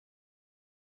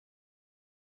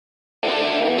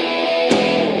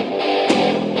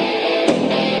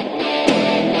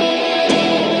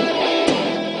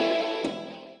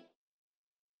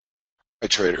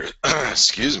traders.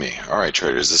 Excuse me. All right,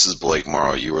 traders. This is Blake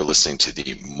Morrow. You are listening to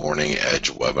the Morning Edge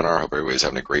webinar. Hope everybody's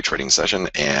having a great trading session.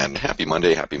 And happy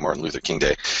Monday. Happy Martin Luther King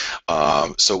Day.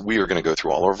 So we are going to go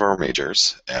through all of our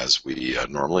majors as we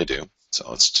normally do. So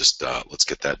let's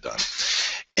get that done.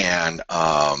 And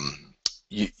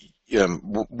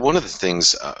one of the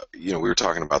things we were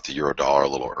talking about the euro dollar a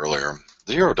little earlier.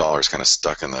 The euro dollar is kind of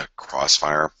stuck in the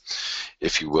crossfire,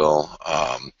 if you will.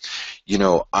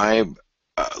 I'm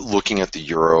looking at the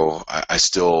euro, I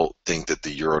still think that the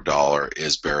euro dollar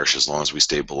is bearish as long as we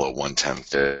stay below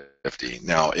 110.50.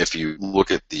 Now, if you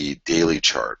look at the daily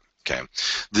chart, okay,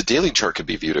 the daily chart could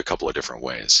be viewed a couple of different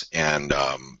ways. And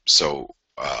I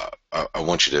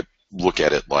want you to look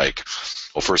at it like,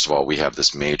 well, first of all, we have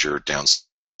this major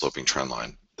downsloping trend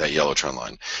line, that yellow trend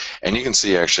line. And you can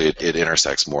see actually it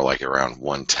intersects more like around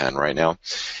 110 right now.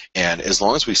 And as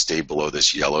long as we stay below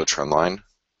this yellow trend line,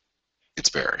 it's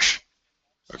bearish.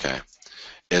 Okay,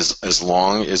 as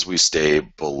long as we stay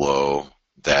below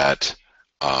that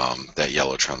that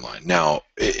yellow trend line. Now,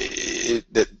 that's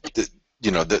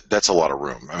a lot of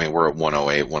room. I mean, we're at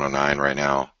 108, 109 right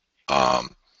now.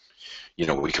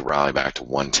 We could rally back to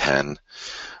 110,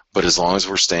 but as long as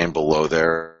we're staying below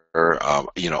there,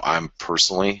 I'm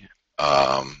personally,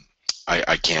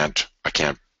 I can't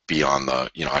be on the,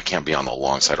 I can't be on the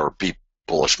long side or be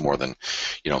bullish more than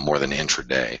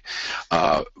intraday.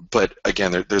 But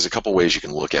again, there's a couple ways you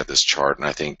can look at this chart, and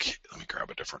I think, let me grab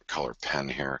a different color pen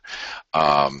here.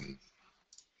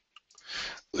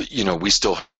 We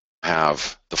still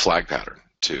have the flag pattern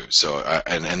too. So,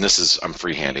 and this is, I'm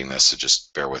freehanding this, so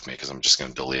just bear with me because I'm just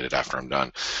going to delete it after I'm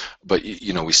done. But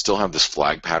we still have this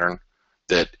flag pattern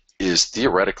that is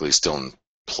theoretically still in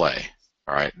play.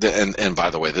 All right, and by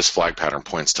the way, this flag pattern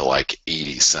points to like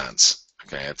 80 cents.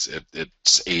 Okay,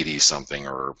 it's 80 something,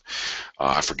 or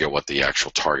I forget what the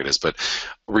actual target is. But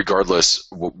regardless,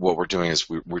 what we're doing is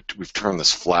we've turned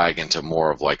this flag into more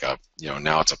of like a,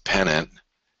 now it's a pennant,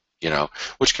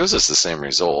 which gives us the same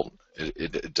result.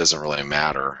 It doesn't really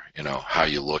matter, how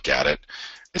you look at it.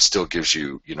 It still gives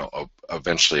you,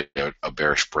 eventually a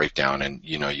bearish breakdown, and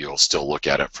you'll still look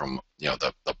at it from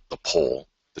the pole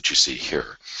that you see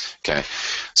here. Okay,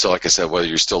 so like I said, whether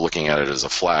you're still looking at it as a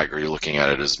flag or you're looking at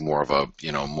it as more of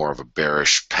a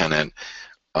bearish pennant,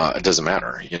 it doesn't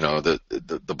matter.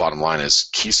 The bottom line is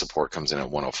key support comes in at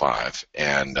 105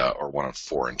 and or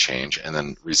 104 and change, and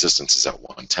then resistance is at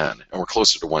 110, and we're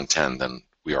closer to 110 than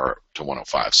we are to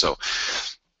 105. So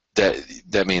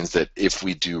that means that if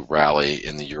we do rally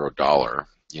in the euro dollar,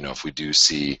 if we do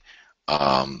see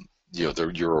the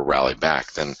euro rally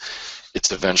back, then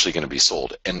it's eventually going to be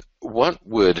sold. And what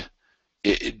would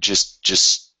just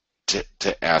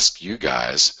to ask you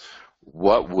guys,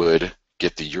 what would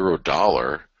get the euro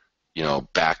dollar,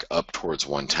 back up towards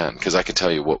 110? Because I can tell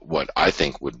you what I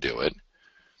think would do it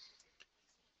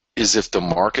is if the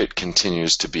market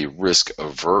continues to be risk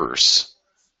averse.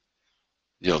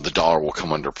 The dollar will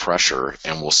come under pressure,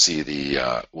 and we'll see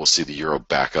the euro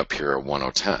back up here at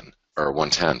 110 or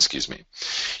 110. Excuse me.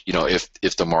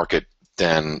 If the market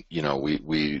then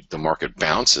the market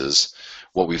bounces,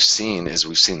 what we've seen is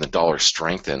the dollar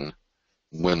strengthen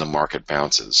when the market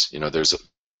bounces.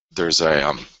 There's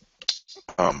a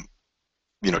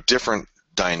different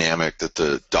dynamic that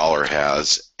the dollar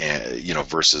has,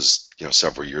 versus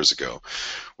several years ago,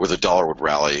 where the dollar would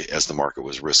rally as the market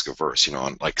was risk averse,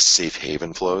 on like safe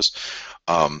haven flows.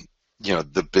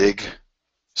 The big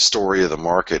story of the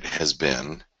market has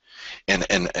been,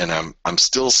 and I'm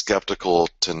still skeptical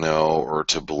to know or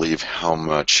to believe how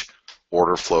much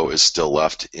order flow is still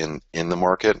left in the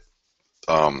market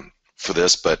for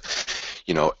this, but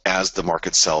as the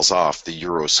market sells off, the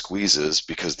euro squeezes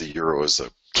because the euro is a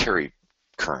carry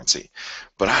currency.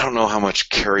 But I don't know how much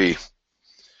carry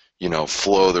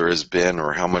flow there has been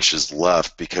or how much is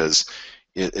left, because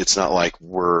it's not like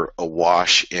we're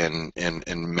awash in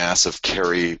massive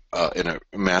carry in a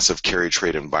massive carry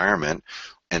trade environment,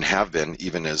 and have been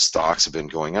even as stocks have been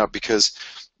going up, because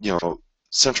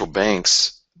central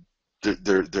banks,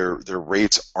 their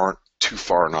rates aren't too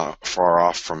far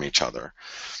off from each other,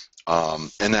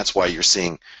 and that's why you're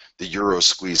seeing the euro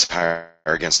squeeze higher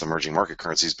against the emerging market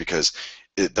currencies, because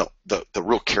the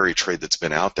real carry trade that's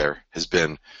been out there has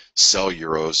been sell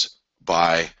euros,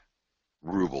 buy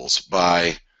rubles,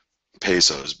 buy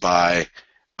pesos, buy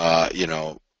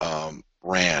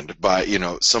rand, by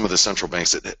some of the central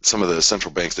banks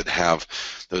that have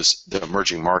the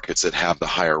emerging markets that have the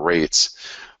higher rates.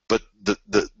 But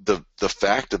the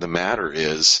fact of the matter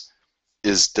is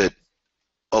that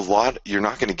you're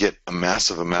not going to get a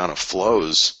massive amount of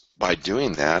flows by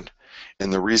doing that,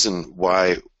 and the reason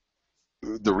why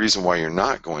the reason why you're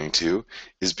not going to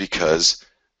is because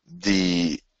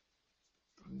the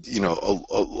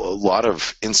a lot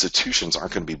of institutions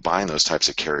aren't going to be buying those types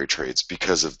of carry trades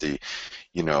because of the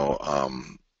you know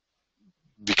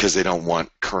because they don't want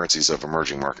currencies of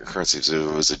emerging market currencies. If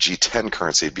it was a G10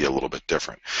 currency, it'd be a little bit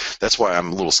different. That's why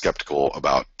I'm a little skeptical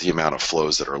about the amount of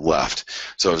flows that are left.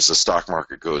 So as the stock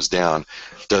market goes down,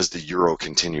 does the euro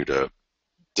continue to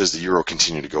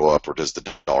go up, or does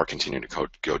the dollar continue to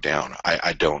go down?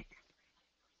 I don't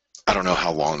know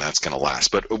how long that's going to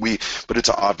last, but it's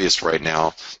obvious right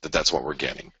now that that's what we're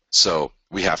getting. So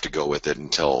we have to go with it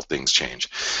until things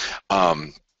change.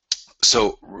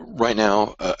 So right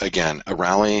now, again, a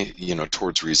rally,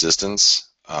 towards resistance.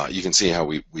 You can see how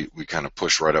we kind of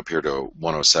push right up here to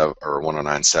 107 or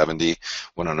 109.70,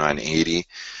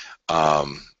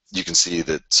 109.80. You can see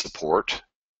that support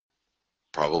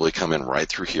probably come in right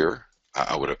through here.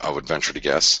 I would venture to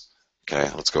guess. Okay,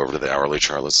 let's go over to the hourly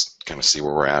chart. Let's kind of see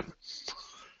where we're at.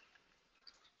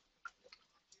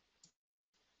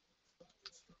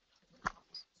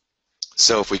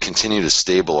 So if we continue to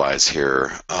stabilize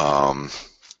here, I'm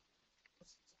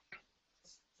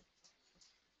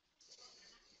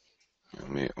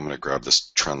going to grab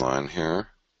this trend line here.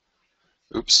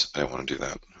 Oops, I didn't want to do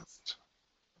that.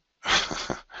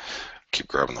 Keep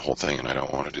grabbing the whole thing, and I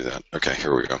don't want to do that. Okay,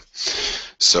 here we go.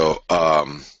 So,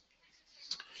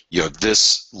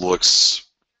 this looks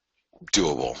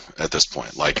doable at this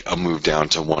point, like a move down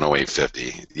to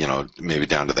 108.50, maybe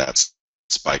down to that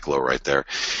spike low right there.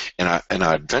 And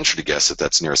I'd venture to guess that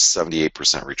that's near a 78%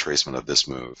 retracement of this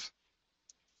move.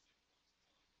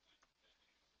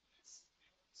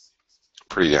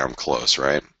 Pretty damn close,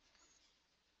 right?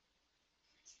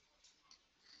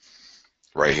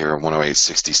 Right here,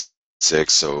 108.66,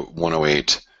 so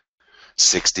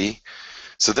 108.60.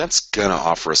 So that's going to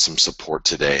offer us some support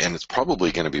today, and it's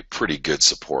probably going to be pretty good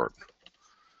support.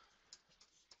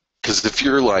 Because if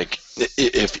you're like,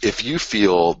 if you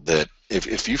feel that,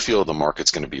 if you feel the market's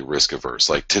going to be risk averse,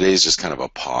 like today's just kind of a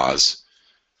pause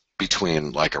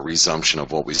between like a resumption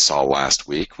of what we saw last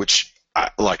week, which,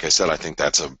 like I said, I think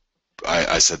that's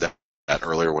I said that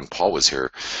earlier when Paul was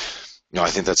here. I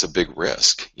think that's a big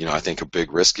risk. I think a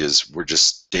big risk is we're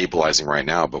just stabilizing right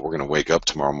now, but we're going to wake up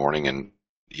tomorrow morning and,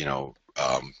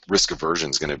 risk aversion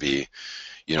is going to be,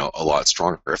 a lot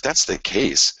stronger. If that's the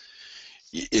case,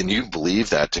 and you believe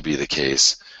that to be the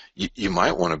case, you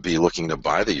might want to be looking to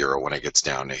buy the euro when it gets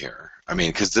down to here. I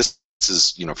mean, because this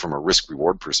is, from a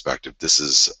risk-reward perspective, this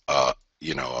is,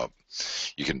 you can,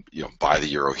 buy the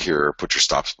euro here, put your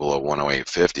stops below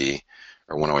 108.50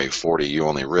 or 108.40. You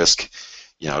only risk,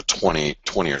 20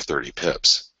 or 30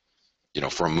 pips,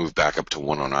 for a move back up to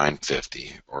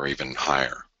 109.50 or even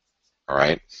higher. All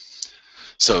right.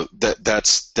 So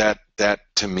that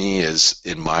to me is,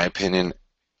 in my opinion,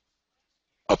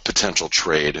 a potential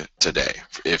trade today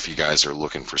if you guys are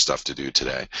looking for stuff to do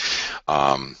today.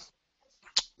 And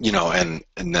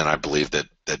then I believe that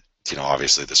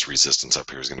obviously this resistance up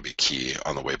here is going to be key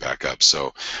on the way back up.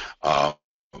 So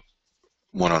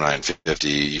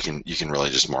 109.50, you can really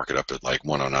just mark it up at like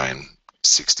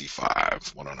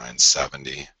 109.65,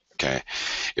 109.70. Okay,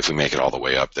 if we make it all the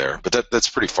way up there, but that's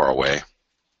pretty far away.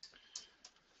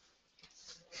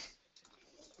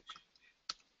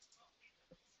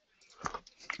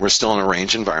 We're still in a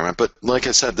range environment, but like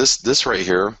I said, this right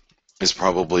here is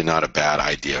probably not a bad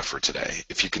idea for today.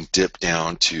 If you can dip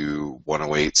down to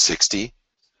 108.60,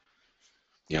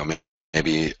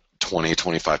 maybe 20,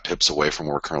 25 pips away from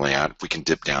where we're currently at, if we can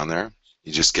dip down there,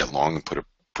 you just get long and put a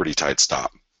pretty tight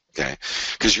stop, okay?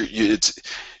 Because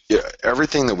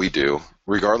everything that we do,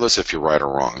 regardless if you're right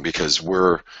or wrong, because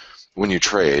when you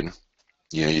trade,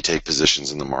 you take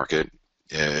positions in the market.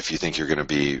 If you think you're going to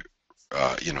be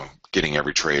getting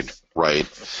every trade right,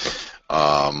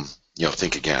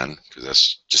 think again, because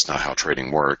that's just not how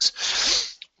trading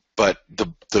works. But the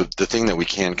thing that we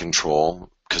can control,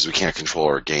 because we can't control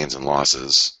our gains and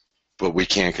losses, but we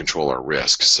can control our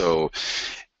risk. So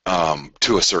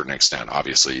to a certain extent,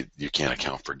 obviously, you can't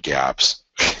account for gaps.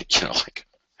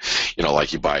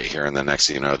 Like you buy it here, and the next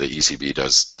thing you know, the ECB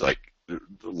does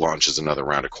launches another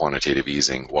round of quantitative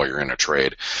easing while you're in a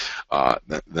trade.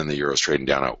 Then the euro's trading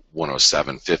down at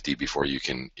 107.50 before you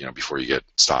get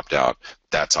stopped out.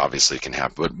 That's obviously can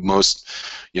happen, but most,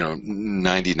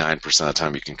 99% of the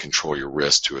time you can control your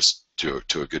risk to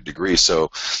a good degree. So,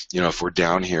 if we're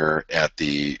down here at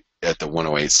the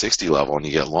 108.60 level and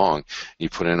you get long, you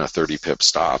put in a 30 pip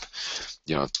stop,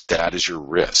 that is your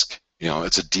risk.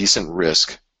 It's a decent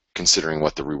risk considering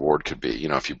what the reward could be.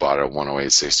 If you bought it at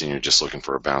 108.60 and you're just looking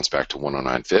for a bounce back to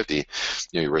 109.50,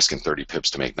 you're risking 30 pips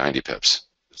to make 90 pips.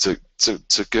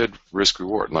 it's a good risk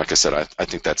reward. And like I said, I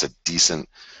think that's a decent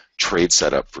trade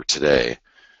setup for today.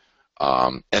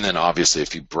 And then obviously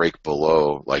if you break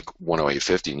below like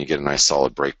 108.50 and you get a nice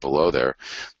solid break below there,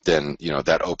 then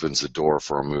that opens the door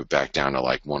for a move back down to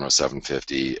like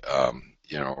 107.50,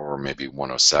 or maybe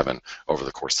 107 over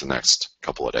the course of the next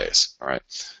couple of days. All right,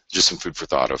 just some food for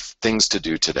thought of things to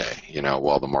do today,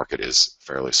 while the market is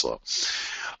fairly slow.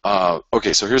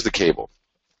 Okay, so here's the cable.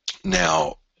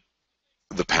 Now,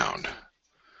 the pound.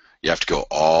 You have to go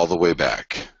all the way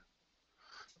back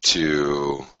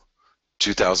to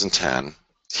 2010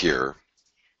 here.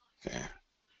 Okay,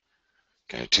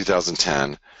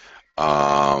 2010.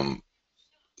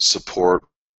 Support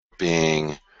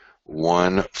being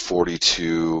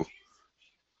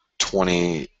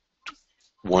 142.20,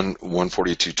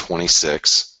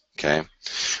 142.26. Okay,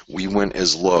 we went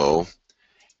as low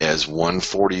as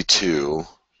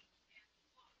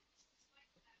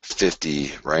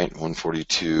 142.50, right?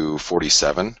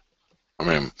 142.47. I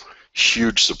mean,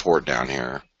 huge support down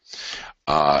here.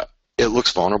 It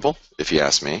looks vulnerable, if you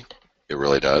ask me. It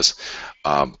really does.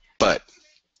 But,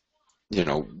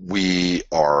 we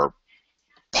are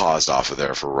paused off of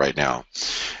there for right now.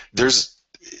 So there's,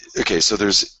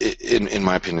 in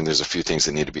my opinion, there's a few things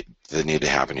that need to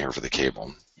happen here for the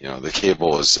cable. The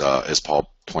cable is, as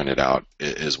Paul pointed out,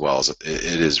 as well as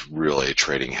it is really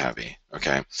trading heavy.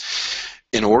 Okay.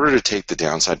 In order to take the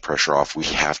downside pressure off, we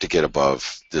have to get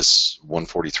above this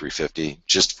 143.50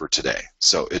 just for today.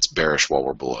 So it's bearish while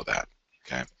we're below that.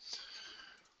 Okay.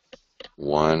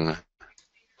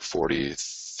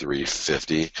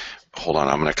 143.50. Hold on,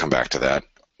 I'm going to come back to that.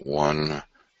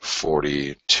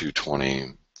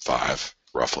 142.25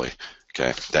 roughly.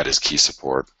 Okay, that is key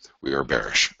support. We are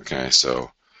bearish. Okay, so,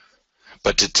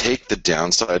 but to take the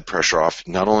downside pressure off,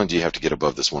 not only do you have to get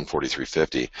above this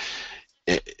 143.50,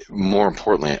 more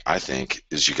importantly, I think,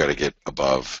 is you got to get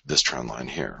above this trend line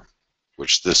here,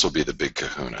 which this will be the big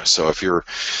kahuna. So if you're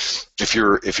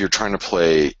trying to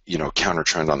play, counter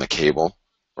trend on the cable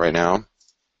right now,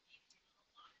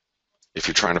 if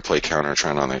you're trying to play counter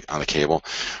trend on the cable,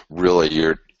 really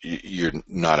you're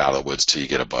not out of the woods till you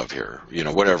get above here.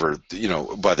 Whatever,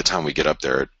 by the time we get up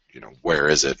there, where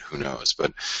is it? Who knows?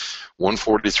 But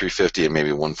 143.50 and maybe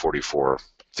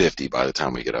 144.50 by the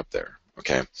time we get up there.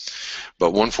 Okay,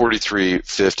 but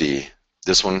 143.50,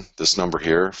 this number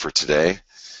here for today,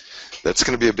 that's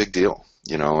going to be a big deal.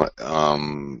 That's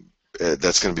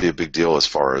going to be a big deal as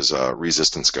far as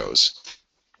resistance goes,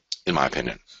 in my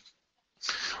opinion.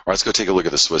 All right, let's go take a look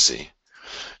at the Swissy.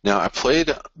 Now, I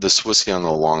played the Swissy on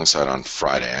the long side on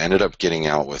Friday. I ended up getting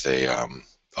out with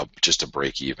just a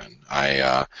break even.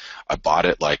 I bought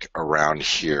it like around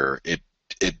here. It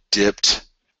dipped.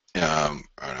 I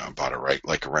don't know, I bought it right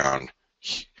like around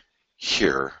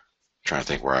here. I'm trying to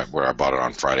think where I bought it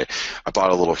on Friday. I bought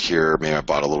a little here, maybe I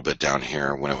bought a little bit down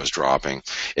here when it was dropping.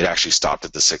 It actually stopped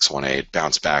at the 618,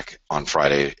 bounced back on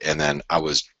Friday, and then I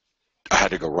had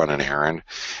to go run an errand,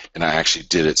 and I actually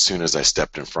did it as soon as I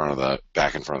stepped back in front of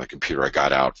the computer. I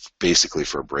got out basically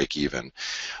for a break even,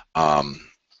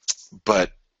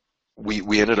 but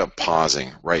we ended up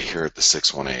pausing right here at the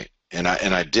 618, and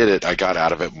I did it. I got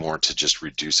out of it more to just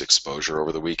reduce exposure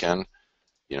over the weekend,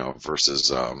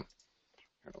 versus.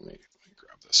 Let me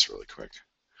grab this really quick.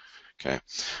 Okay,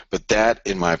 but that,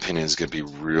 in my opinion, is going to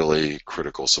be really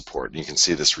critical support. And you can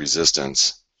see this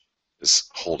resistance is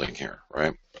holding here,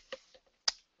 right?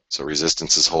 So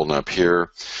resistance is holding up here,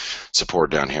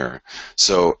 support down here.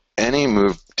 So any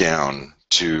move down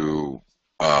to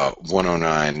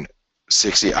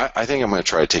 109.60, I think I'm going to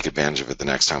try to take advantage of it the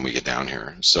next time we get down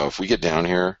here. So if we get down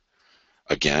here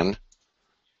again,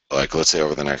 like let's say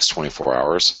over the next 24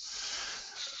 hours,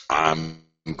 I'm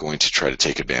going to try to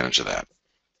take advantage of that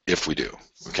if we do.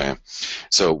 Okay,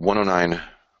 so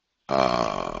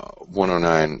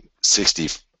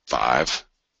 109.65.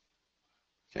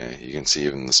 Okay, you can see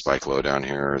even the spike low down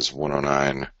here is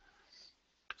 109,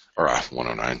 or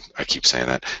 109, I keep saying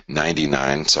that,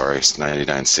 99, sorry, it's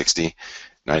 99.60,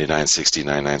 99.60,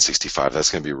 99.65,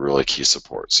 that's going to be really key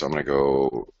support. So I'm going to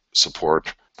go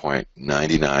support point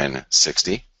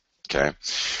 99.60, okay.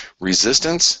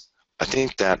 Resistance, I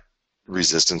think that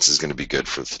resistance is going to be good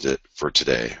for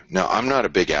today. Now, I'm not a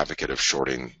big advocate of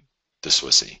shorting the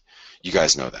Swissy. You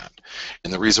guys know that.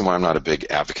 And the reason why I'm not a big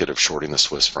advocate of shorting the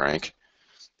Swiss franc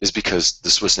is because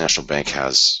the Swiss National Bank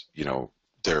has,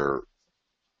 their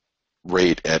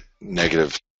rate at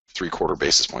 -3/4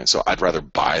 basis points. So I'd rather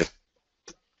buy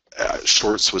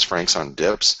short Swiss francs on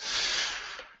dips,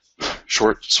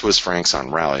 short Swiss francs on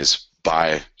rallies,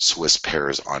 buy Swiss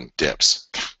pairs on dips.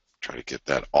 Try to get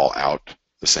that all out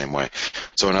the same way.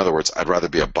 So in other words, I'd rather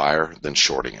be a buyer than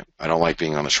shorting it. I don't like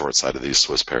being on the short side of these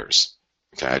Swiss pairs.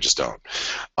 Okay, I just don't.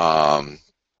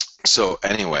 So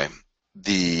anyway,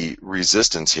 the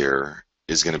resistance here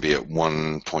is going to be at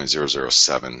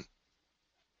 1.007,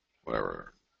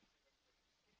 whatever,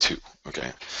 2.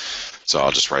 Okay, so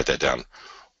I'll just write that down.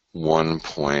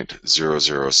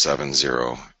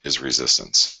 1.0070 is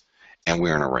resistance, and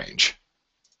we're in a range.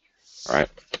 All right.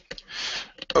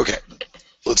 Okay,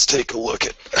 let's take a look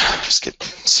at, just get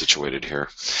situated here.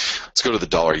 Let's go to the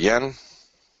dollar yen.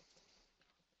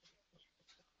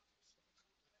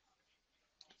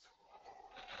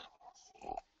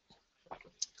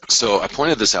 So I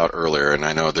pointed this out earlier, and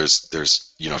I know there's a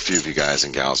few of you guys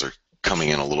and gals are coming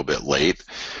in a little bit late,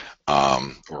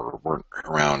 or weren't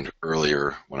around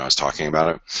earlier when I was talking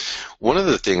about it. One of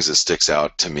the things that sticks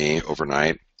out to me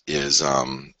overnight is,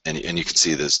 and you can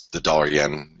see this, the dollar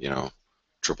yen,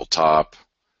 triple top,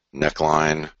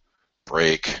 neckline,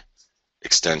 break,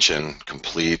 extension,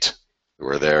 complete.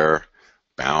 We're there,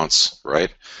 bounce,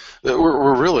 right?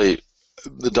 We're really,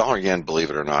 the dollar yen, believe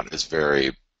it or not, is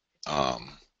very,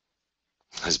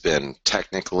 has been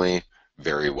technically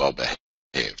very well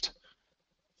behaved.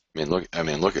 Look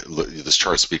at this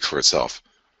chart speaks for itself.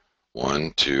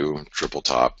 1, 2, triple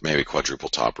top, maybe quadruple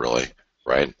top, really,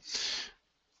 right?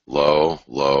 Low,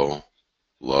 low,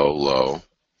 low, low.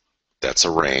 That's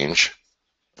a range.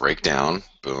 Breakdown,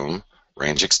 boom.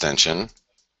 Range extension,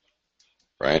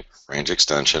 right? Range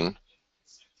extension.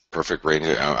 Perfect range.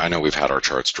 I know we've had our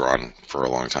charts drawn for a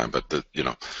long time, but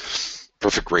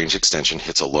perfect range extension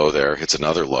hits a low there, hits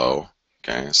another low.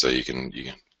 Okay, so you can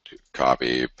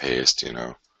copy, paste.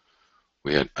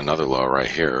 We had another low right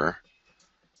here.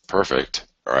 Perfect.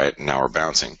 All right, now we're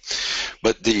bouncing.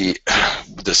 But the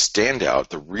standout,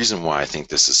 the reason why I think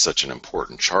this is such an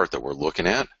important chart that we're looking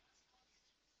at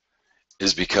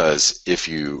is because if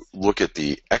you look at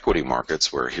the equity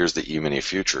markets, where here's the E-mini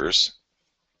futures,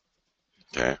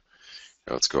 okay,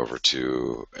 let's go over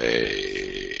to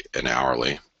an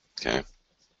hourly, okay.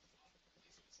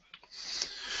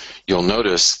 You'll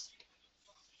notice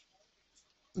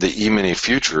the E-mini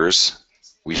futures,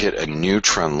 we hit a new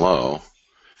trend low,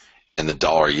 and the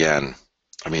dollar yen,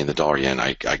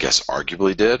 I guess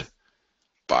arguably did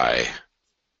by,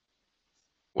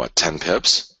 what, 10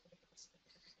 pips?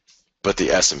 But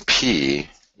the S&P,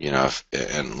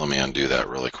 and let me undo that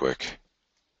really quick.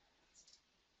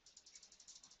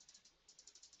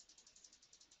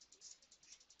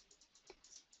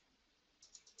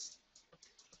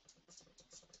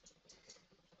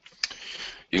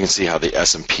 You can see how the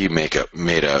S&P made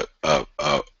a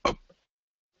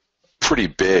pretty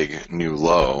big new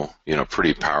low,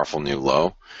 pretty powerful new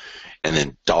low, and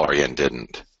then dollar yen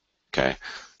didn't. Okay,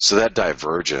 so that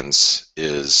divergence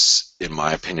is, in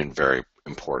my opinion, very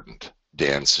important.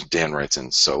 Dan writes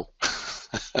in, so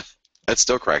that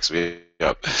still cracks me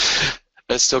up.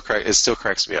 It still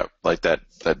cracks me up. Like that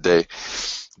day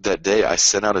I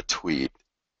sent out a tweet,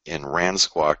 and Rand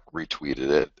Squawk retweeted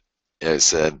it. It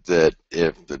said that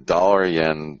if the dollar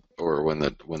yen, or when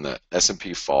the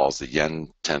S&P falls, the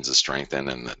yen tends to strengthen,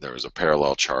 and there was a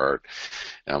parallel chart.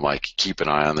 And I'm like, keep an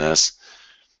eye on this.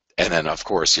 And then, of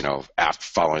course, after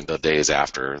following the days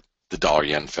after, the dollar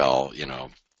yen fell,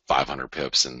 500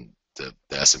 pips, and the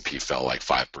S&P fell like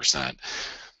 5%.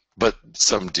 But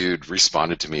some dude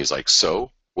responded to me. He's like,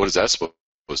 so what is that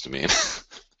supposed to mean?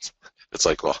 It's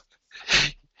like, well,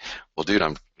 dude,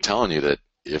 I'm telling you that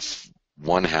if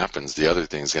one happens, the other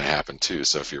thing's going to happen too.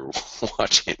 So if you're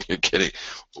watching, you're kidding.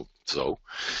 So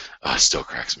still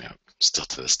cracks me up, still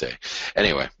to this day.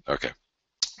 Anyway, okay.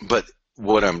 But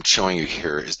what I'm showing you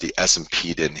here is the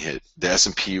S&P didn't hit. The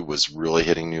S&P was really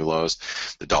hitting new lows.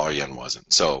 The dollar yen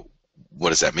wasn't. So what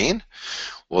does that mean?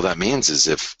 Well, that means is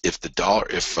if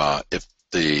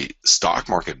the stock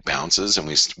market bounces and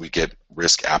we get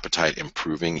risk appetite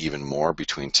improving even more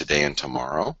between today and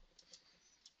tomorrow,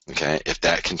 okay, if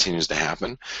that continues to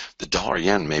happen, the dollar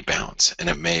yen may bounce, and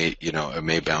it may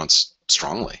bounce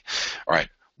strongly. All right,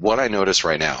 what I notice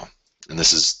right now, and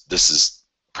this is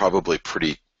probably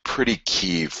pretty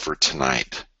key for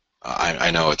tonight. I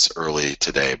know it's early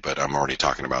today, but I'm already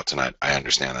talking about tonight. I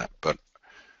understand that, but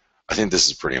I think this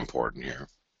is pretty important here.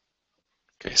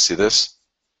 Okay, see this?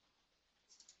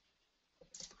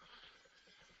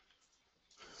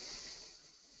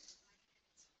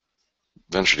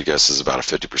 Venture to guess is about a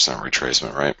 50%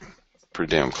 retracement, right?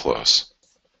 Pretty damn close.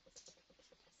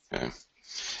 Okay,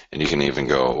 and you can even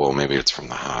go, well, maybe it's from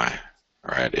the high.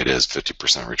 All right, it is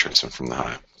 50% retracement from the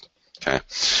high. Okay,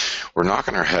 we're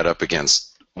knocking our head up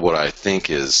against what I think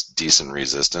is decent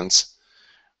resistance.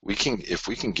 If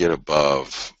we can get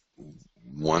above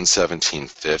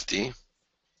 117.50,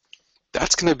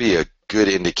 that's going to be a good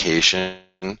indication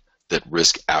that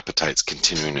risk appetite's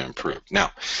continuing to improve.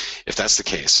 Now, if that's the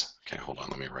case, okay, hold on,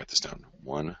 let me write this down.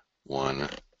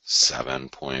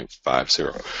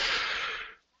 117.50.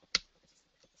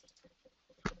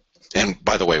 And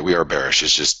by the way, we are bearish.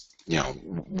 It's just, you know,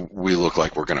 we look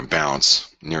like we're going to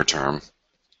bounce near term.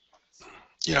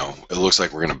 You know, it looks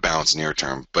like we're going to bounce near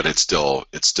term, but it's still,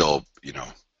 you know,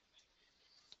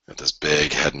 got this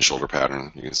big head and shoulder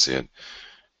pattern. You can see it.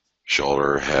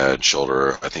 Shoulder, head,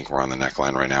 shoulder. I think we're on the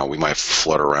neckline right now. We might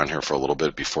flutter around here for a little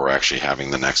bit before actually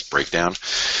having the next breakdown.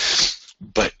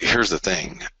 But here's the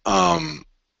thing.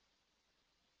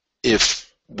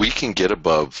 If we can get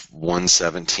above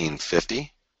 117.50,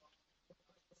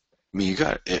 I mean, you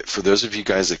got it. For those of you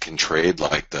guys that can trade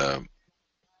like the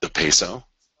peso,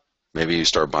 maybe you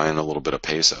start buying a little bit of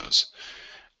pesos.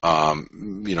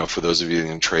 You know, for those of you that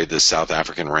can trade the South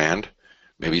African rand,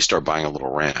 maybe you start buying a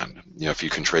little rand. You know, if you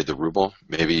can trade the ruble,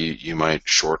 maybe you might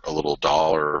short a little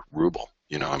dollar ruble,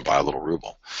 you know, and buy a little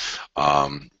ruble.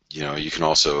 You know, you can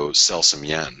also sell some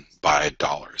yen, buy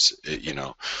dollars, you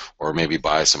know, or maybe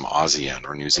buy some Aussie yen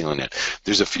or New Zealand yen.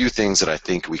 There's a few things that I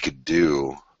think we could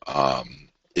do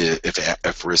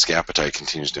if risk appetite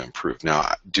continues to improve.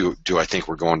 Now, do I think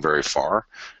we're going very far?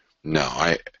 No,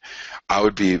 I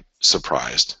would be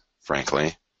surprised,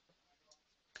 frankly.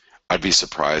 I'd be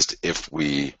surprised if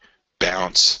we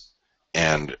bounce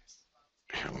and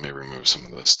here, let me remove some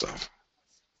of this stuff.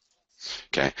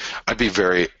 Okay, I'd be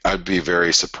very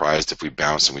surprised if we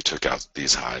bounced and we took out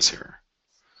these highs here.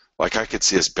 Like I could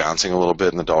see us bouncing a little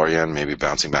bit in the dollar yen, maybe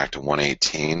bouncing back to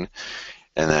 118,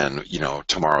 and then, you know,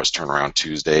 tomorrow's turnaround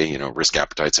Tuesday. You know, risk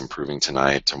appetite's improving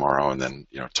tonight, tomorrow, and then,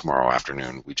 you know, tomorrow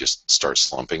afternoon we just start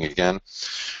slumping again.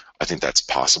 I think that's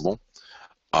possible.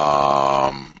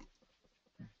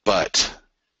 But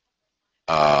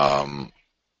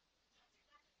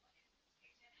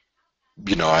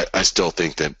you know, I still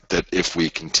think that if we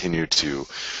continue to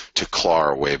claw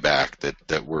our way back,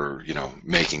 that we're, you know,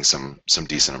 making some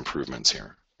decent improvements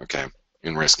here, okay,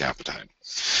 in risk appetite.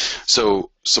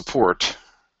 So support,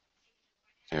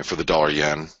 okay, for the dollar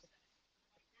yen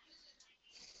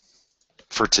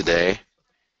for today,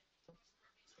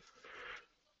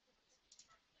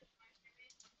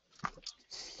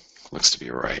 looks to be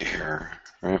right here,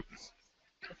 right?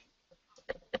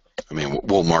 I mean,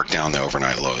 we'll mark down the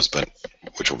overnight lows, but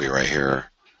which will be right here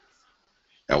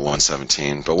at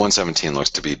 117. But 117 looks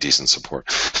to be decent support.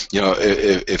 You know,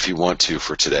 if you want to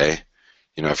for today,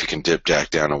 you know, if you can dip back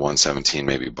down to 117,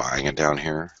 maybe buying it down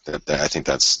here. That I think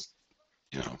that's,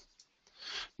 you know,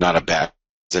 not a bad.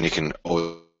 Then you can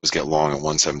always get long at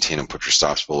 117 and put your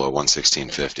stops below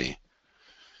 116.50.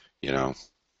 You know,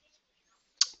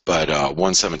 but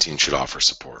 117 should offer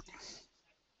support.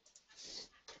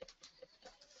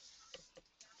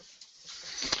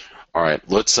 All right,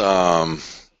 let's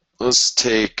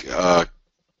take.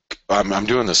 I'm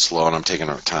doing this slow and I'm taking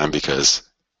our time because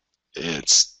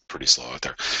it's pretty slow out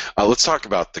there. Let's talk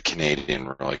about the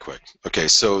Canadian really quick. Okay,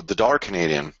 so the dollar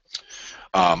Canadian,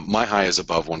 my high is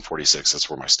above 146. That's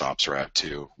where my stops are at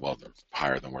too. Well, they're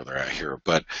higher than where they're at here,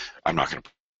 but I'm not going to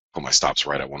put my stops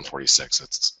right at 146.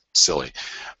 It's silly.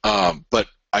 But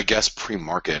I guess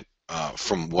pre-market.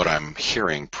 From what I'm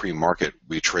hearing, pre-market,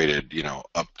 we traded, you know,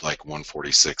 up like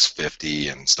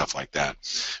 146.50 and stuff like that.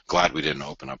 Glad we didn't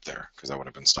open up there because I would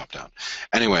have been stopped out.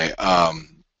 Anyway, but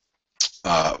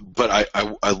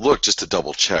I looked just to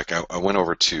double check. I went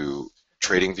over to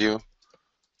TradingView,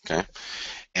 okay,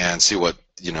 and see what,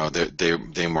 you know,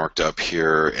 they marked up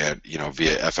here at, you know,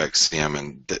 via FXCM,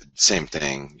 and the same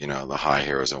thing. You know, the high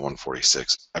here is at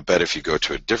 146. I bet if you go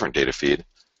to a different data feed,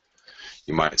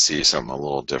 you might see something a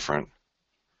little different.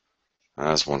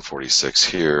 That's 146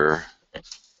 here.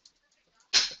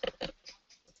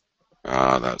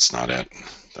 That's not it,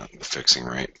 the fixing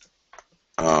rate.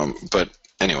 But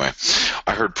anyway,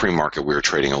 I heard pre-market we were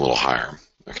trading a little higher.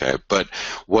 Okay, but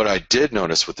what I did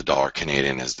notice with the dollar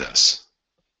Canadian is this.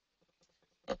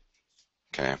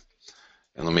 Okay,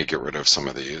 and let me get rid of some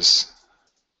of these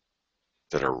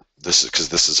that are, this is because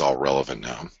this is all relevant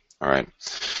now. All right.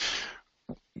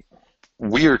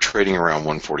 We are trading around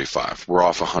 145. We're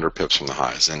off 100 pips from the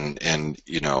highs, and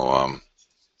you know,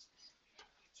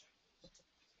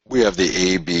 we have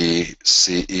the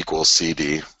ABC equals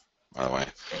CD. By the way,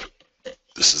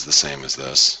 this is the same as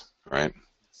this, right?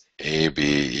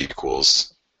 AB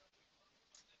equals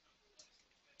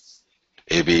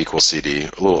CD.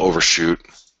 A little overshoot,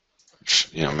 which,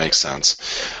 you know, makes sense.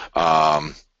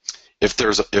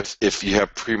 If you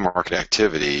have pre-market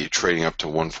activity trading up to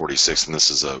 146, and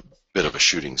this is a bit of a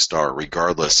shooting star,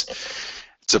 regardless,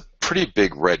 it's a pretty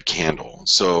big red candle.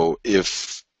 So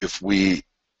if we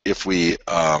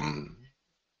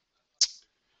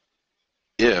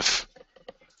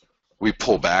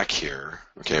pull back here,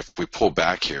 okay, if we pull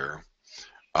back here,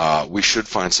 we should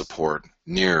find support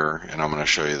near, and I'm going to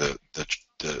show you the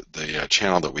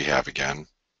channel that we have again.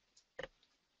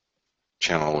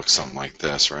 Channel looks something like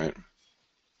this, right?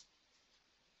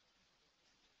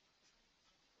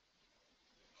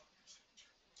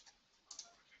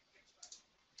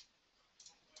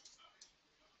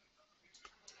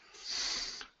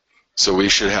 So we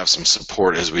should have some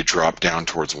support as we drop down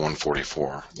towards 144.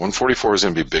 144 is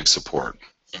going to be big support,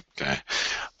 okay?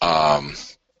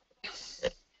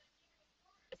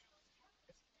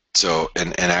 So,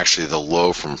 and actually the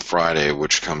low from Friday,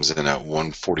 which comes in at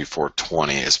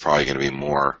 144.20, is probably going to be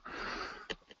more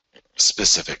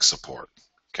specific support,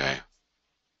 okay?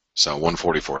 So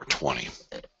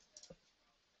 144.20.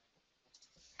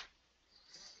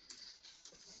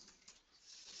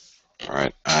 All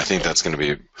right, I think that's going to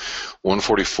be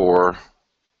 144.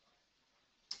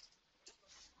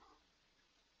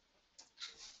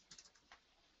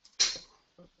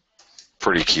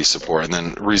 Pretty key support, and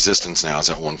then resistance now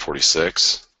is at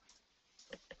 146,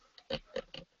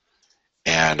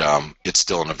 and it's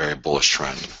still in a very bullish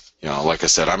trend. You know, like I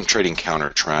said, I'm trading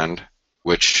counter trend,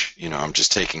 which, you know, I'm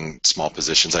just taking small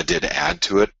positions. I did add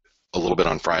to it a little bit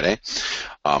on Friday.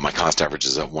 My cost average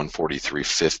is at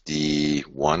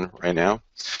 143.51 right now,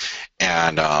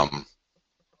 and I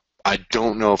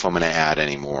don't know if I'm going to add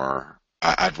any more.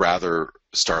 I'd rather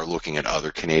start looking at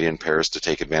other Canadian pairs to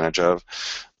take advantage of,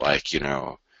 like, you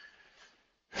know,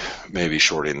 maybe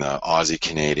shorting the Aussie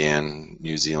Canadian,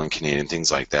 New Zealand Canadian,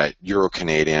 things like that. Euro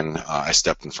Canadian, I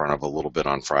stepped in front of a little bit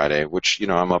on Friday, which, you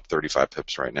know, I'm up 35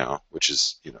 pips right now, which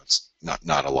is, you know, it's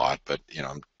not a lot, but, you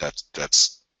know,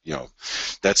 that's you know,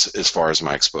 that's as far as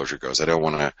my exposure goes. I don't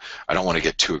want to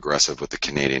get too aggressive with the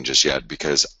Canadian just yet,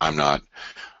 because I'm not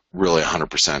really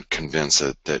 100% convinced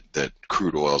that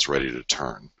crude oil is ready to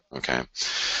turn. Okay,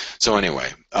 so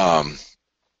anyway,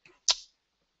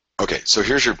 okay, so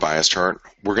here's your bias chart.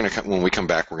 We're gonna, when we come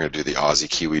back, we're gonna do the Aussie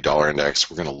Kiwi dollar index.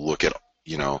 We're gonna look at,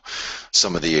 you know,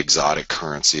 some of the exotic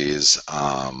currencies,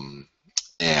 and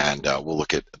we'll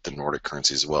look at the Nordic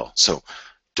currencies as well. So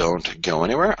don't go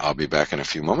anywhere. I'll be back in a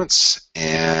few moments,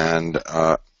 and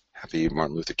happy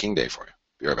Martin Luther King Day for you.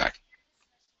 Be right back.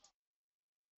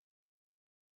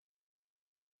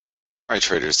 All right,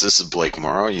 traders, this is Blake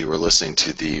Morrow. You are listening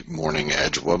to the Morning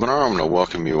Edge webinar. I'm going to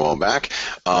welcome you all back.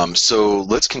 So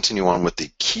let's continue on with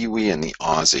the Kiwi and the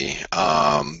Aussie,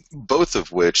 both of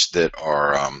which that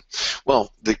are,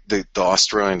 well, the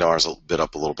Australian dollar is a bit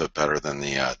up a little bit better than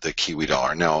the Kiwi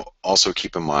dollar. Now, also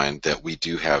keep in mind that we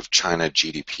do have China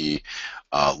GDP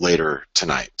later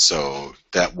tonight. So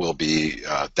that will be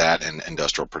that and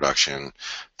industrial production,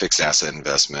 fixed asset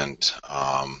investment.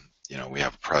 You know, we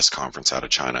have a press conference out of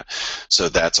China, so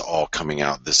that's all coming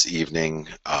out this evening,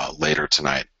 later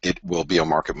tonight. It will be a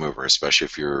market mover, especially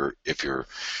if you're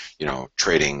you know,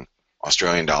 trading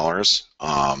Australian dollars,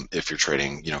 if you're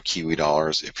trading, you know, Kiwi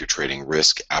dollars, if you're trading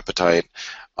risk appetite.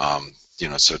 You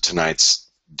know, so tonight's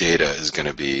data is going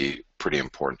to be pretty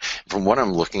important. From what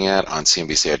I'm looking at on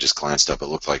CNBC, I just glanced up. It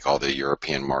looked like all the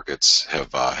European markets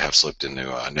have slipped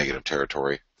into negative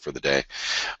territory for the day.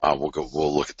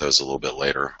 We'll look at those a little bit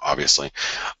later, obviously.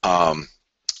 But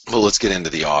let's get into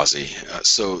the Aussie.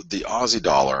 So the Aussie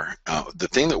dollar, the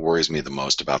thing that worries me the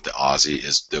most about the Aussie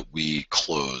is that we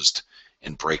closed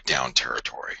in breakdown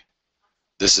territory.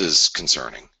 This is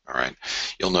concerning. All right,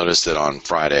 you'll notice that on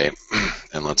Friday,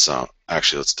 and let's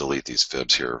delete these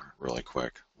fibs here really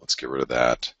quick. Let's get rid of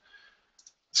that.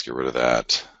 Let's get rid of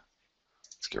that.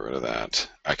 Let's get rid of that.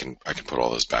 I can put all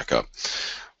those back up.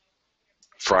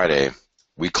 Friday,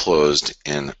 we closed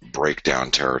in breakdown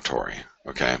territory,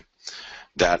 okay?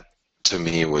 That, to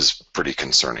me, was pretty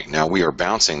concerning. Now, we are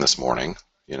bouncing this morning.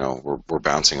 You know, we're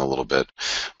bouncing a little bit,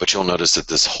 but you'll notice that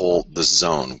this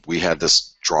zone, we had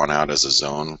this drawn out as a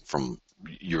zone from,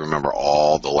 you remember,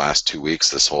 all the last 2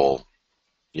 weeks, this whole,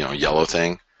 you know, yellow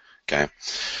thing, okay?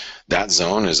 That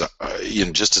zone is, you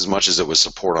know, just as much as it was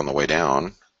support on the way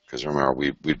down, because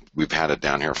remember, we've had it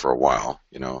down here for a while,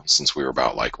 you know, since we were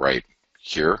about like right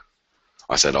here.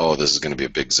 I said, oh, this is going to be a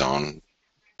big zone,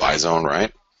 buy zone,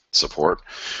 right? Support.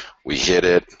 We hit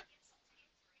it,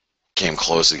 came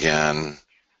close again,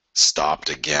 stopped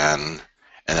again,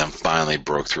 and then finally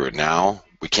broke through it. Now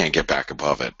we can't get back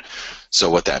above it. So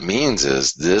what that means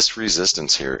is this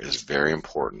resistance here is very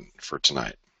important for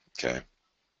tonight, okay?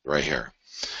 Right here.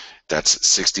 That's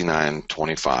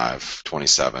 69.25,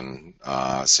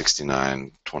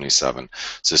 69.27.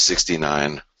 So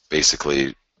 69,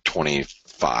 basically 25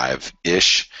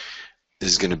 65-ish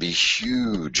is going to be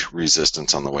huge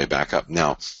resistance on the way back up.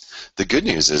 Now, the good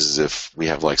news is if we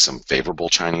have like some favorable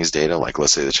Chinese data, like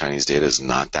let's say the Chinese data is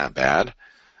not that bad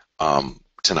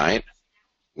tonight,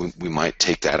 we might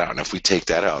take that out. And if we take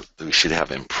that out, we should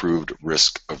have improved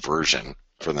risk aversion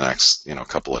for the next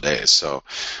couple of days. So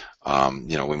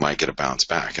we might get a bounce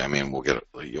back. I mean,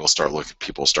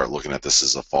 people start looking at this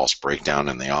as a false breakdown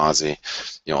in the Aussie,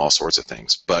 all sorts of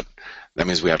things. But that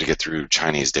means we have to get through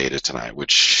Chinese data tonight,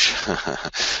 which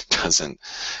it's going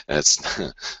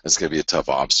to be a tough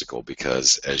obstacle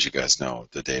because, as you guys know,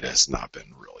 the data has not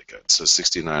been really good. So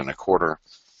 69.25,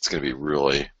 it's going to be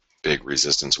really big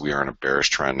resistance. We are in a bearish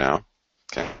trend now.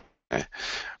 Okay.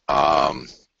 And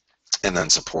then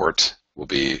support will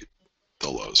be the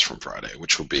lows from Friday,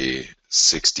 which will be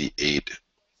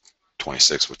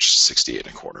 68.26, which is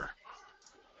 68.25.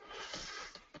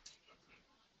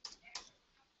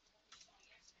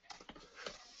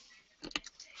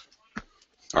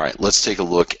 All right, let's take a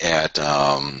look at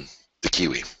the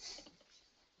Kiwi.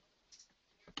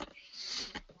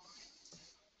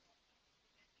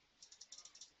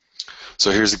 So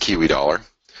here's the Kiwi dollar,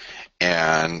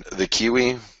 and the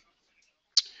Kiwi,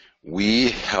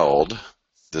 we held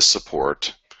this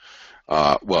support.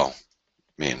 Well,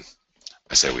 I mean,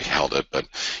 I say we held it, but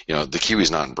the Kiwi's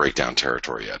not in breakdown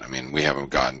territory yet. I mean, we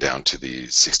haven't gotten down to the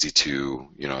 62,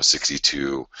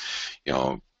 62,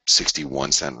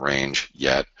 61 cent range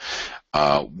yet.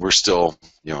 We're still,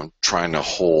 trying to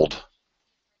hold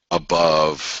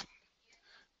above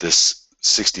this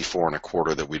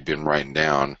 64.25 that we'd been writing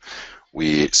down.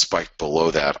 We spiked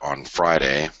below that on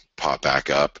Friday, popped back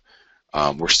up.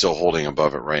 We're still holding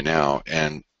above it right now,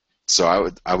 and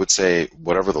so I would say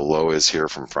whatever the low is here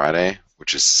from Friday,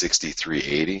 which is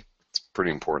 63.80, it's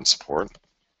pretty important support.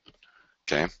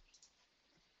 Okay.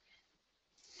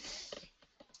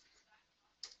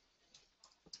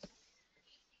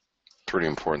 Pretty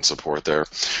important support there.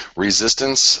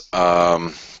 Resistance,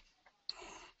 let's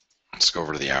go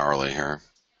over to the hourly here.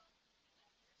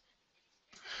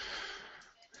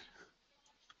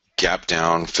 Gap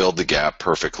down, filled the gap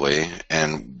perfectly,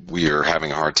 and we are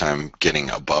having a hard time getting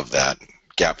above that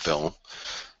gap fill.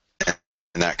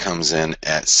 And that comes in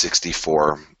at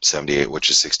 64.78, which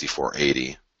is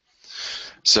 64.80.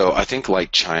 So I think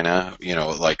like China,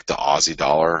 like the Aussie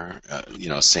dollar,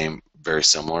 same, very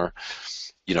similar.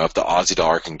 If the Aussie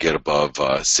dollar can get above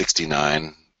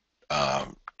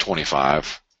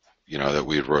 69.25, that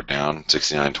we wrote down,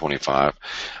 69.25,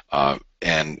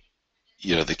 and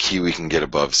the Kiwi can get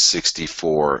above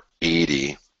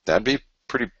 64.80, that'd be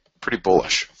pretty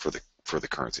bullish for the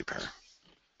currency pair.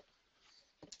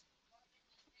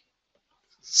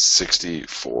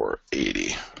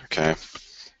 64.80, okay.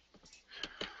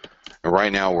 And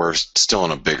right now we're still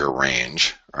in a bigger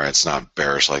range. All right, it's not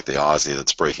bearish like the Aussie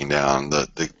that's breaking down.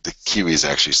 The Kiwi is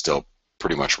actually still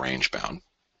pretty much range bound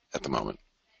at the moment.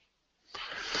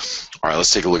 All right,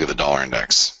 let's take a look at the dollar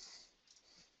index.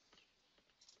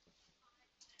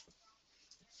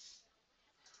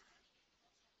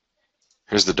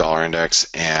 Here's the dollar index,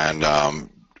 and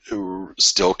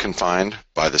still confined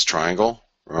by this triangle.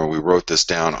 We wrote this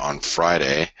down on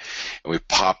Friday, and we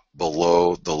popped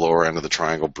below the lower end of the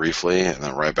triangle briefly, and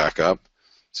then right back up.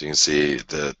 So you can see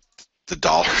the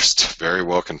dollar's very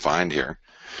well confined here.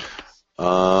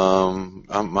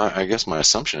 I guess my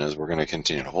assumption is we're going to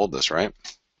continue to hold this, right?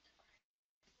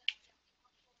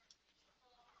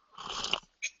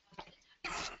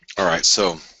 All right,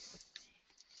 so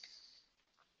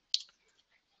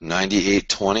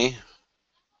 98.20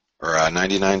 or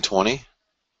 99.20,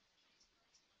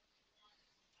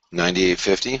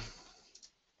 98.50,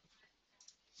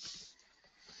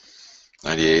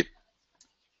 98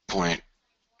 point,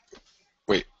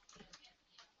 wait,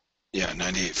 yeah,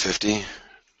 98.50,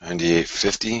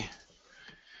 98.50,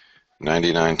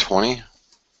 99.20.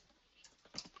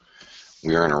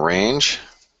 We are in a range,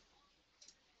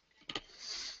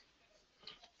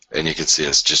 and you can see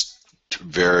it's just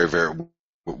very, very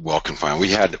well confined. We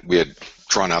had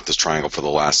drawn out this triangle for the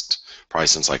last, probably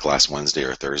since like last Wednesday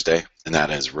or Thursday, and that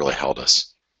has really held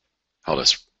us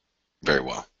very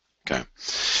well. Okay,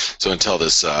 so until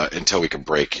we can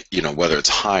break, whether it's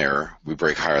higher, we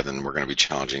break higher, then we're going to be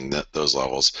challenging those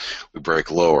levels. We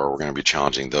break lower, we're going to be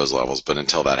challenging those levels. But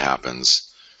until that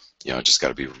happens, just got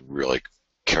to be really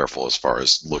careful as far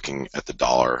as looking at the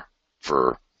dollar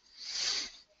for,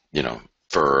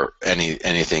 for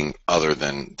anything other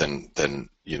than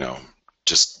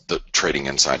just the trading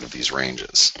inside of these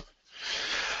ranges.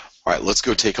 All right, let's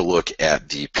go take a look at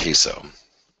the peso.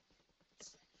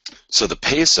 So the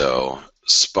peso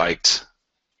spiked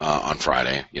on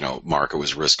Friday. You know, market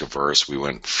was risk averse. We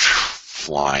went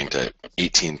flying to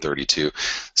 1832.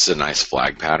 This is a nice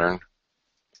flag pattern.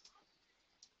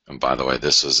 And by the way,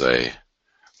 this is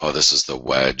this is the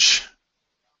wedge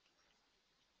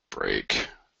break,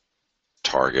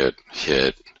 target,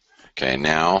 hit. Okay,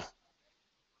 now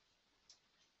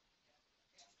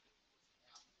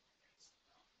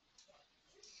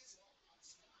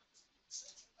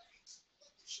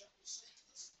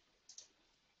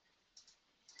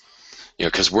you know,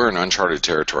 because we're in uncharted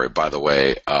territory. By the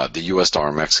way, the U.S.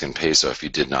 dollar Mexican peso, if you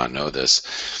did not know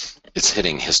this, it's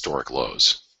hitting historic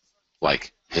lows,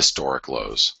 like historic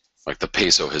lows. Like the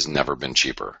peso has never been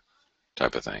cheaper,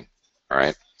 type of thing. All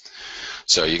right.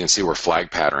 So you can see we're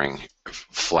flag patterning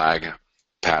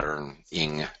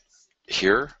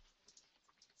here,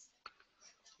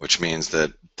 which means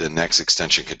that the next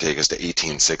extension could take us to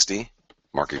 1860.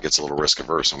 Market gets a little risk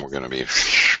averse, and we're going to be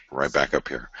right back up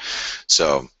here.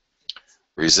 So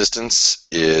resistance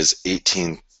is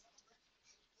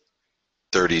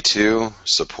 1832.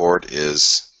 Support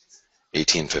is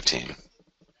 1815.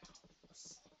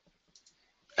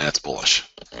 And it's bullish.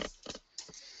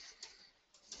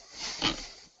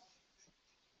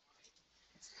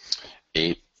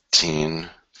 $18.15,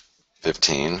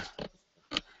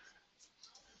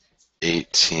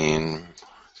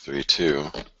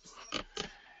 $18.32,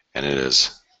 and it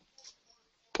is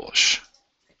bullish.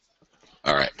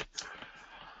 All right.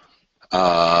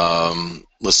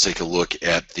 Let's take a look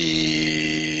at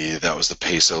that was the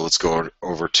peso. Let's go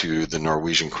over to the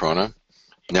Norwegian krone.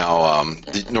 Now,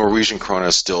 the Norwegian krone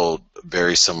is still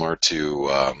very similar to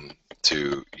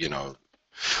you know,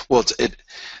 well,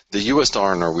 the U.S.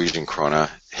 dollar Norwegian krone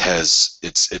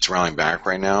it's rallying back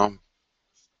right now,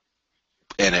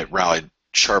 and it rallied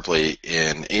sharply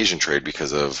in Asian trade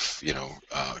because of, you know,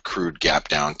 crude gap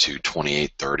down to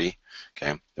 28.30.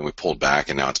 Okay, then we pulled back,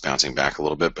 and now it's bouncing back a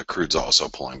little bit, but crude's also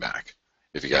pulling back,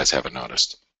 if you guys haven't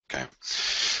noticed. Okay,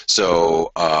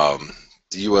 so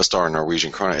the U.S. dollar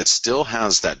Norwegian krone, it still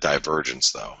has that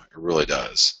divergence, though. It really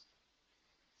does.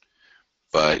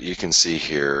 But you can see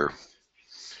here,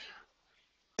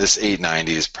 this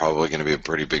 890 is probably going to be a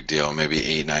pretty big deal, maybe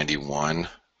 891.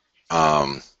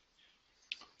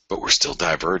 But we're still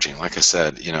diverging. Like I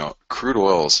said, you know, crude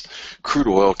oil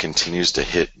continues to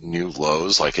hit new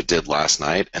lows like it did last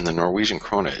night, and the Norwegian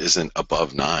krone isn't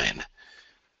above 9.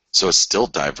 So it's still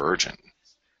divergent.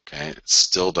 Okay, it's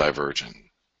still divergent.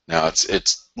 Now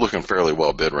it's looking fairly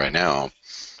well bid right now,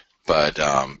 but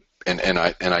and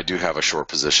I do have a short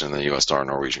position in the U.S. dollar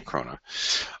Norwegian krone,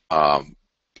 and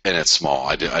it's small.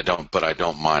 I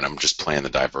don't mind. I'm just playing the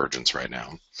divergence right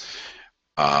now.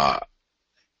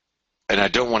 And I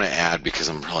don't want to add because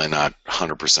I'm really not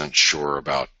 100% sure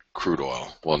about crude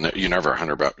oil. Well, you're never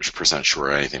 100%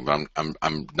 sure of anything, but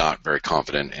I'm not very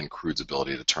confident in crude's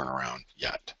ability to turn around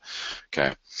yet.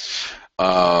 Okay.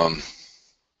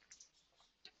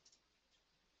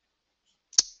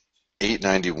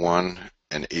 891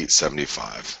 and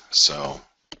 875. So,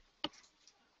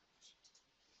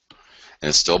 and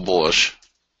it's still bullish.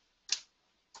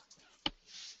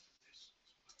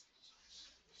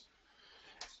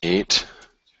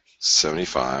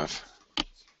 $8.75,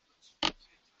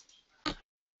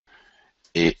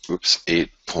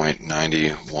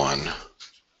 8.91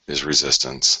 is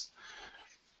resistance.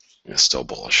 It's still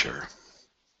bullish here.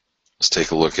 Let's take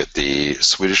a look at the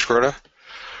Swedish krona.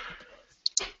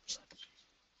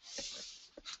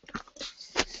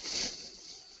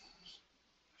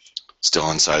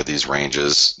 Still inside of these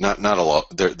ranges. Not a lot.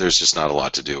 There's just not a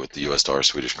lot to do with the U.S. dollar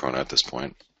Swedish krona at this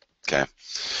point. Okay.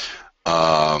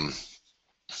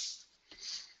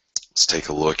 Let's take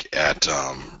a look at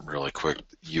really quick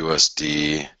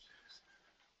USD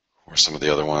or some of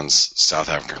the other ones. South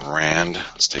African Rand.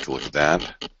 Let's take a look at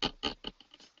that.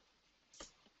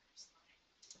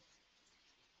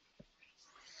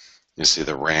 You see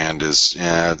the Rand is,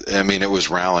 yeah, I mean, it was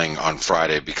rallying on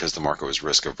Friday because the market was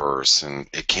risk averse, and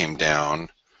it came down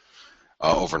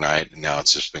overnight, and now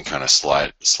it's just been kind of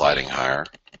sliding higher.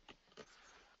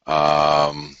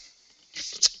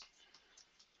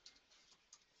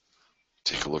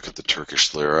 Take a look at the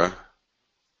Turkish lira,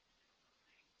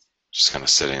 just kind of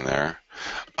sitting there.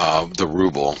 The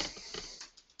ruble.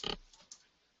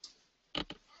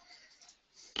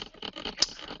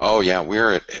 Oh yeah,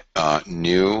 we're at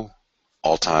new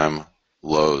all-time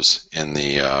lows in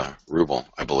the ruble,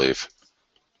 I believe.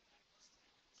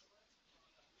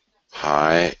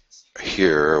 High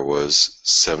here was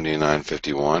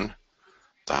 79.51.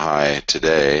 The high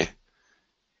today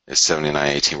is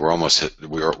 79.18. We're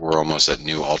almost at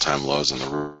new all-time lows in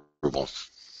the ruble.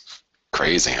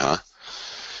 Crazy, huh?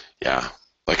 Yeah.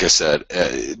 Like I said,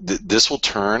 this will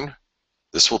turn.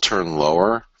 This will turn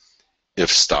lower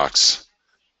if stocks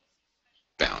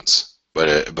bounce.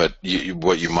 But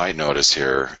what you might notice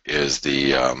here is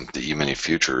the E-mini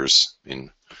futures. I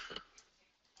mean,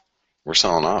 we're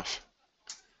selling off.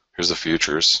 Here's the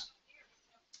futures.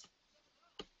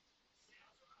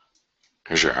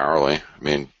 Here's your hourly. I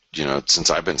mean, since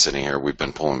I've been sitting here, we've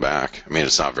been pulling back. I mean,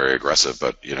 it's not very aggressive,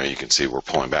 but you can see we're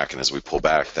pulling back, and as we pull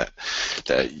back, that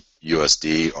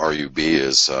USD RUB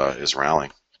is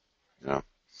rallying.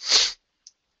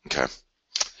 Okay.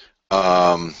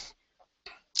 Um,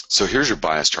 so here's your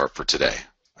bias chart for today.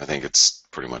 I think it's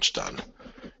pretty much done.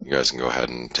 You guys can go ahead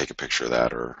and take a picture of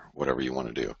that or whatever you want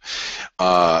to do.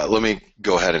 Let me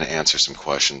go ahead and answer some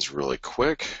questions really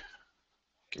quick.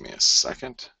 Give me a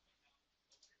second.